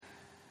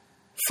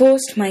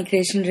Forced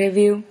Migration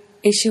Review,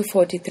 Issue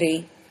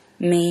 43,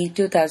 May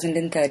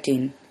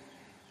 2013.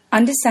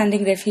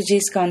 Understanding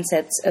Refugees'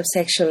 Concepts of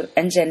Sexual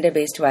and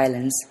Gender-Based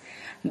Violence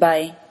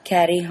by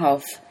Carrie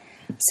Hoff.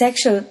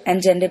 Sexual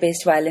and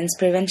gender-based violence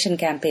prevention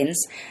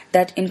campaigns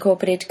that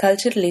incorporate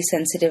culturally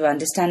sensitive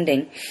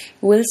understanding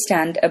will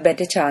stand a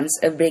better chance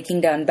of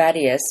breaking down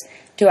barriers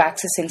to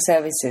accessing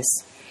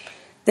services.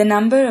 The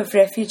number of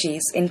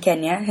refugees in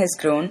Kenya has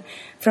grown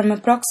from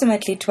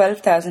approximately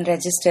 12,000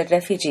 registered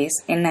refugees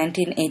in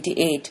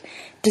 1988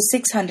 to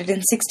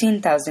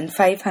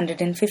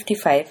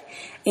 616,555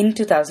 in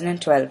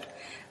 2012,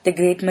 the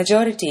great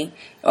majority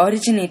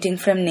originating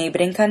from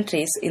neighboring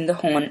countries in the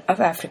Horn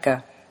of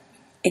Africa.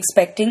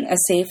 Expecting a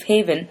safe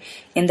haven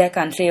in their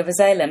country of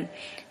asylum,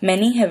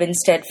 many have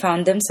instead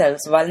found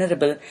themselves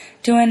vulnerable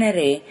to an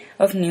array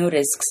of new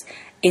risks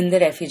in the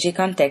refugee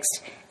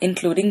context,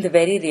 including the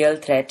very real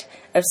threat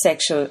of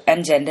sexual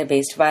and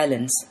gender-based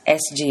violence,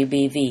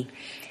 SGBV.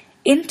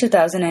 In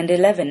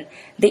 2011,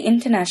 the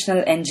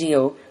international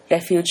NGO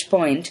Refuge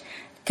Point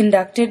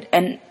conducted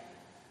a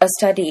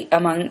study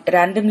among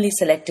randomly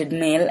selected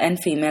male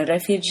and female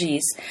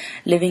refugees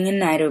living in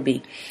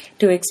Nairobi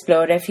to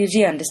explore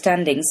refugee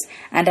understandings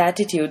and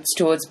attitudes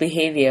towards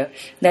behavior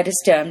that is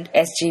termed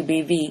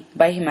SGBV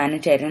by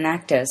humanitarian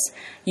actors.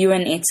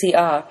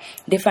 UNHCR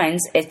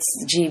defines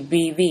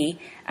SGBV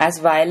as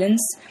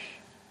violence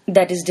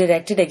that is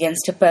directed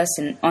against a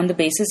person on the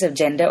basis of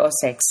gender or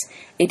sex.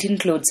 It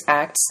includes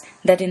acts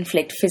that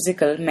inflict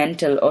physical,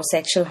 mental, or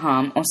sexual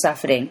harm or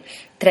suffering,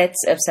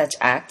 threats of such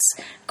acts,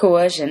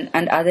 coercion,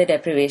 and other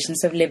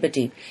deprivations of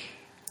liberty.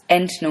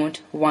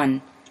 Endnote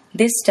 1.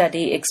 This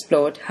study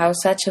explored how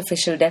such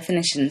official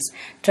definitions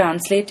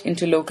translate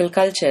into local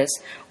cultures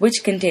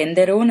which contain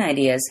their own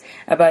ideas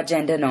about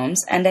gender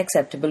norms and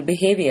acceptable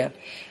behavior.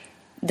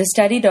 The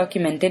study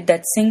documented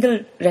that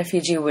single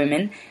refugee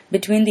women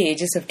between the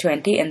ages of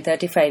 20 and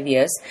 35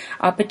 years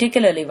are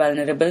particularly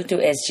vulnerable to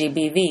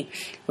SGBV.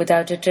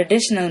 Without a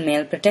traditional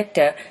male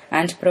protector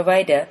and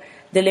provider,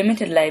 the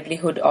limited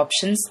livelihood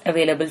options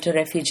available to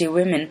refugee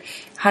women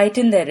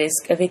heighten their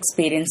risk of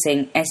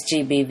experiencing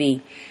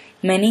SGBV.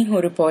 Many who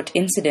report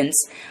incidents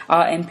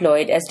are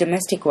employed as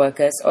domestic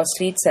workers or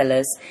street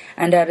sellers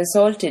and are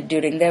assaulted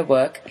during their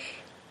work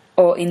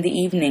or in the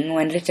evening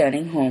when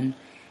returning home.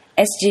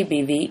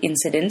 SGBV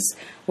incidents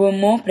were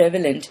more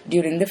prevalent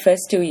during the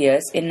first 2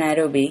 years in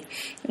Nairobi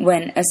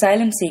when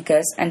asylum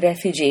seekers and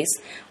refugees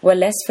were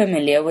less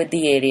familiar with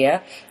the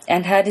area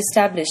and had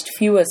established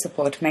fewer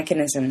support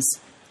mechanisms.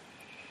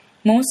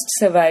 Most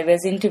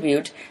survivors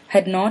interviewed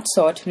had not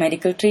sought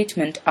medical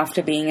treatment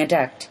after being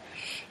attacked.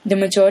 The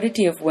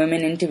majority of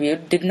women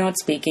interviewed did not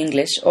speak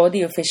English or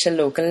the official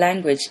local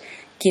language,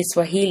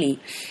 Kiswahili,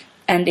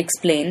 and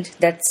explained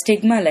that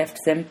stigma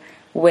left them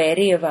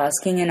wary of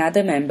asking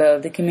another member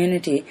of the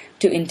community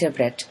to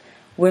interpret.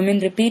 Women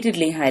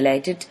repeatedly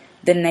highlighted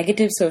the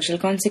negative social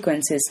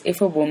consequences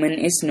if a woman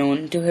is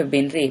known to have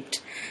been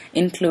raped,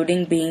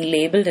 including being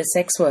labeled a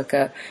sex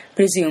worker,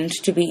 presumed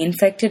to be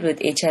infected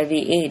with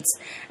HIV/AIDS,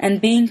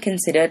 and being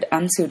considered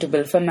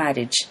unsuitable for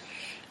marriage.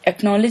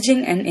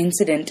 Acknowledging an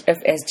incident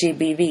of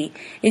SGBV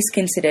is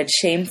considered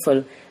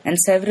shameful, and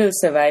several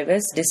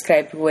survivors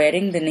described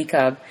wearing the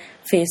niqab,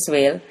 face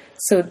veil,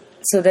 so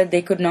that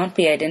they could not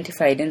be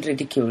identified and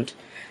ridiculed.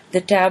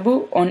 The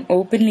taboo on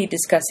openly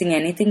discussing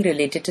anything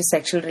related to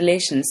sexual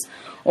relations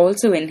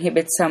also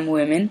inhibits some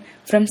women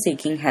from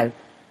seeking help.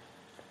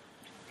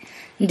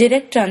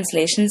 Direct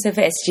translations of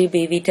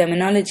SGBV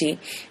terminology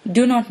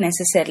do not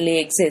necessarily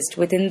exist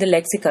within the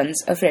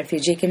lexicons of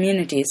refugee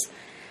communities.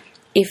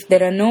 If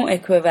there are no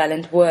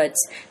equivalent words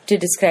to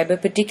describe a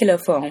particular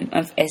form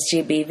of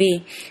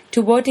SGBV,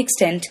 to what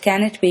extent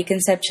can it be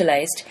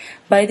conceptualized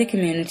by the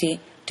community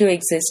to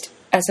exist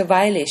as a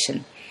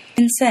violation?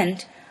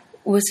 Consent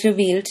was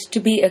revealed to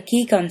be a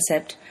key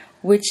concept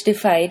which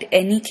defied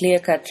any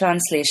clear-cut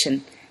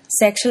translation.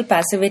 Sexual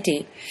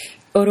passivity,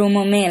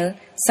 Oromo male,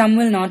 some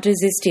will not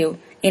resist you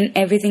in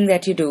everything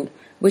that you do,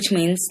 which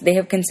means they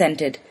have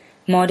consented.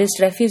 Modest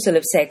refusal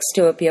of sex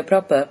to appear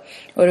proper,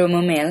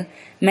 Oromo male,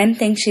 men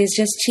think she is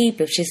just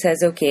cheap if she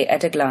says okay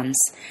at a glance.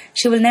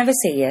 She will never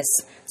say yes,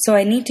 so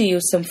I need to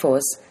use some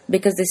force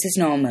because this is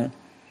normal.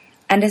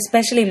 And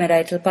especially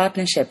marital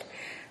partnership,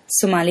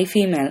 Somali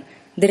female,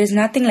 there is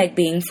nothing like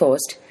being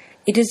forced.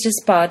 It is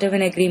just part of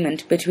an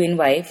agreement between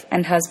wife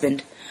and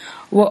husband,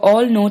 were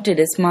all noted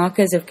as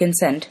markers of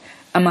consent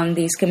among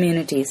these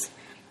communities.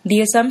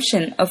 The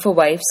assumption of a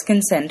wife's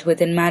consent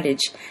within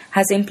marriage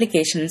has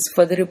implications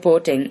for the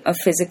reporting of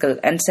physical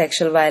and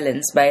sexual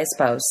violence by a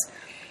spouse.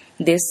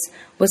 This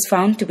was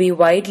found to be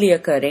widely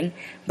occurring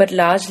but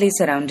largely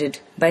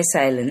surrounded by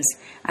silence,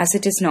 as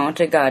it is not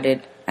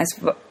regarded as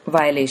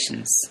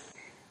violations.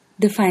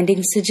 The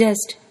findings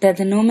suggest that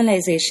the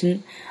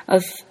normalization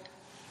of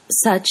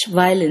such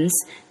violence,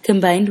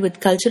 combined with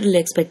cultural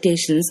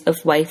expectations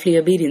of wifely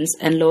obedience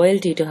and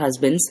loyalty to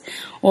husbands,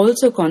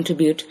 also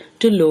contribute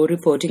to low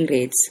reporting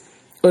rates.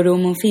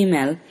 Oromo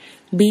female,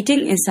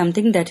 beating is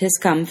something that has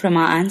come from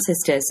our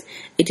ancestors.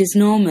 It is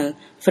normal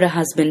for a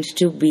husband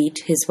to beat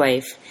his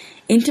wife.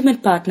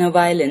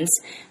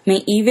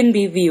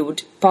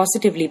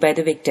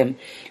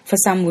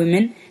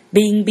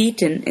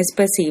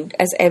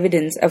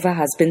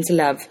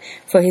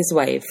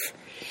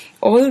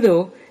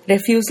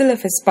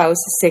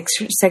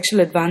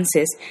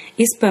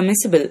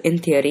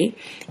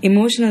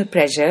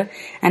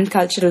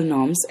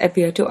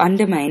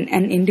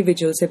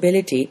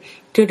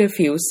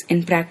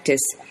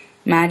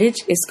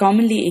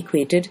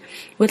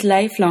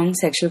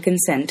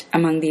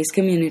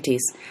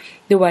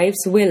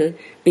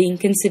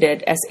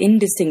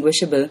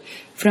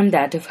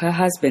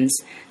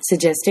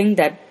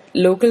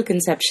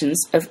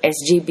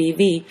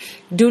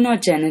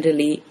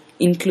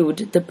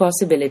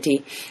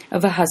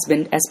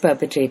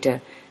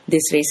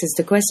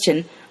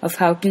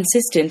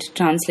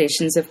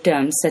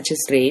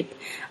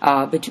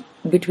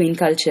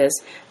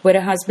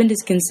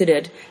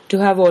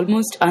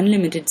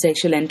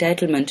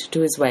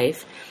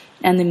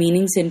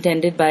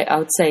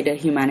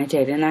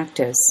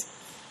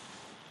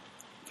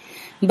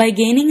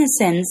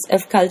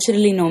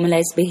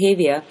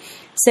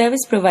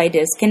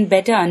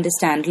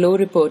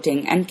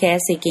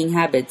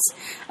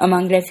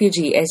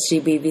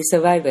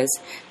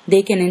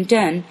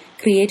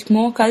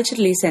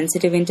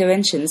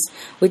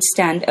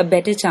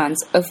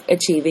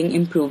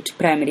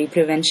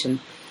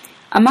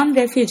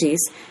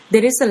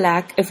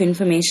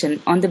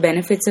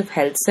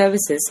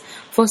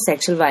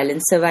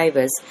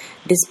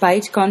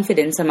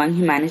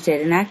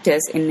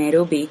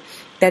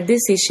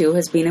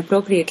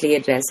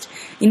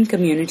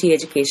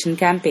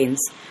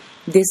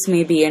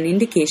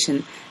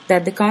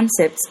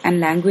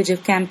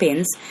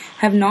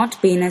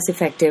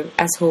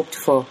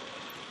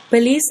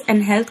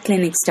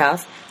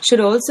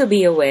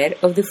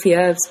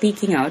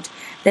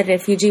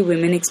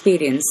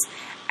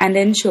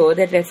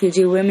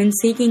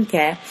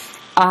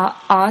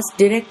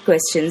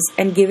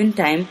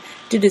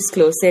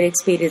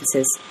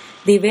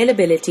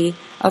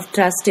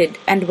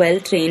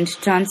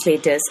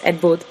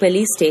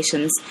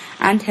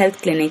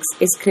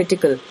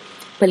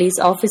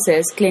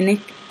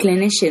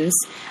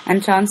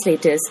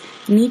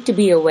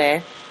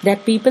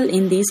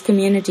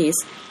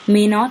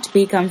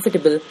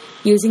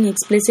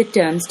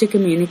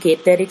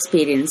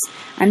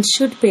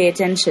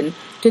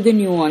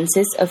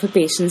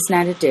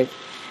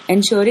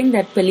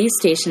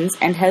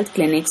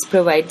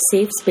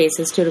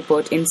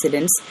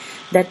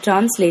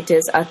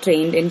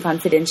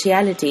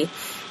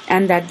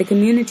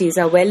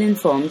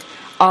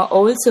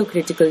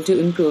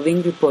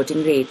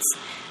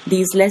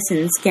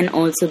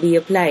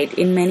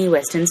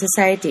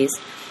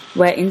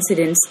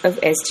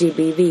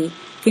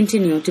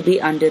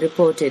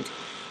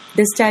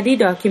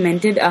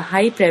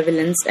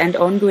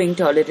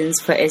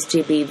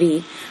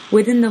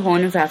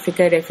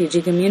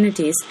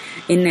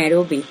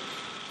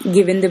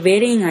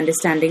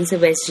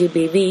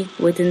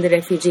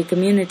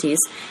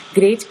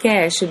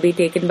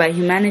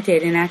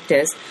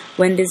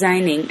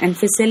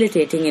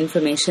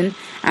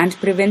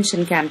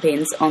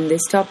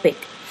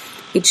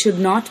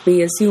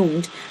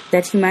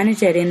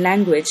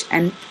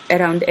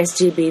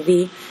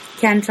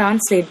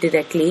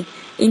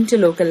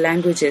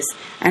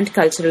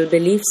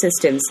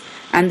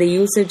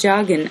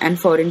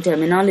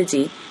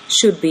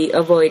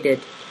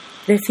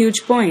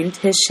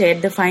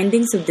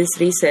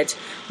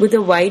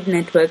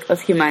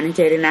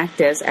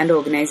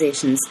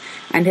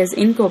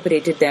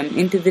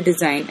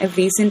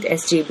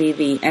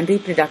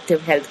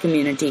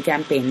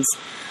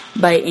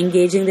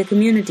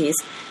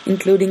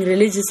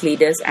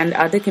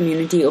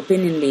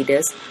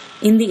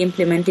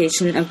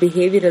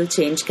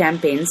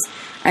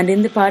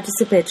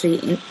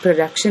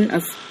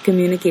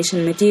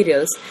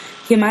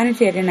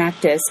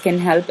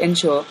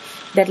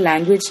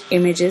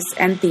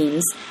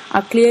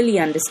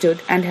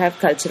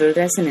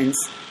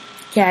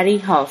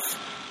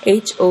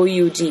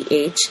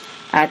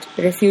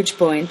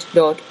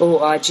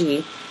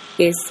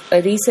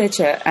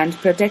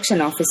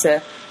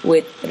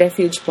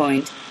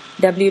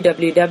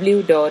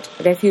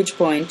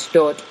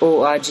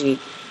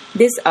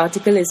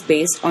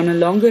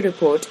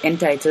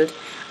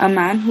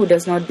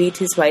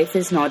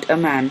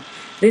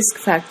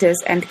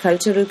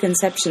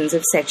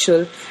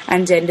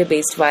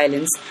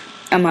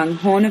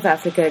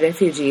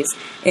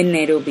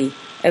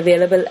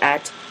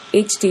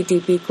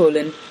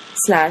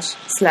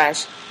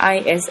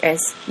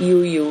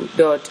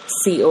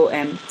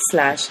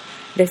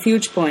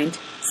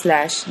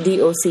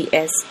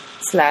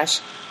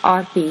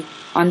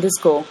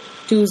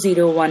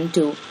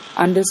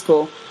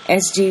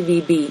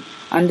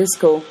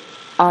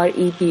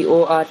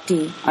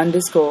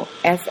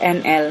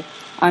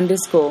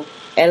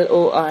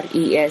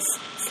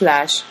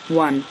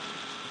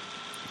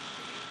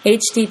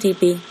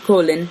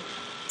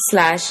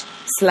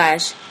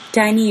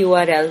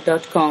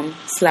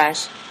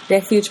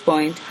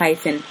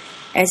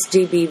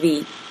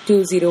 tinyurl.com/refugepoint-sgbv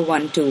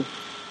 2012.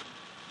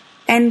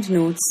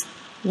 Endnotes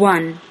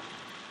 1.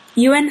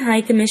 UN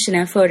High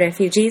Commissioner for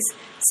Refugees,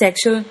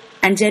 Sexual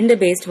and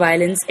Gender-Based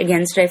Violence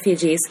Against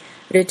Refugees,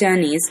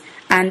 Returnees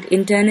and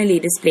Internally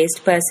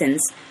Displaced Persons.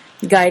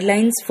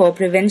 Guidelines for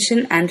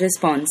Prevention and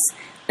Response.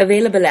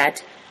 Available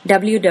at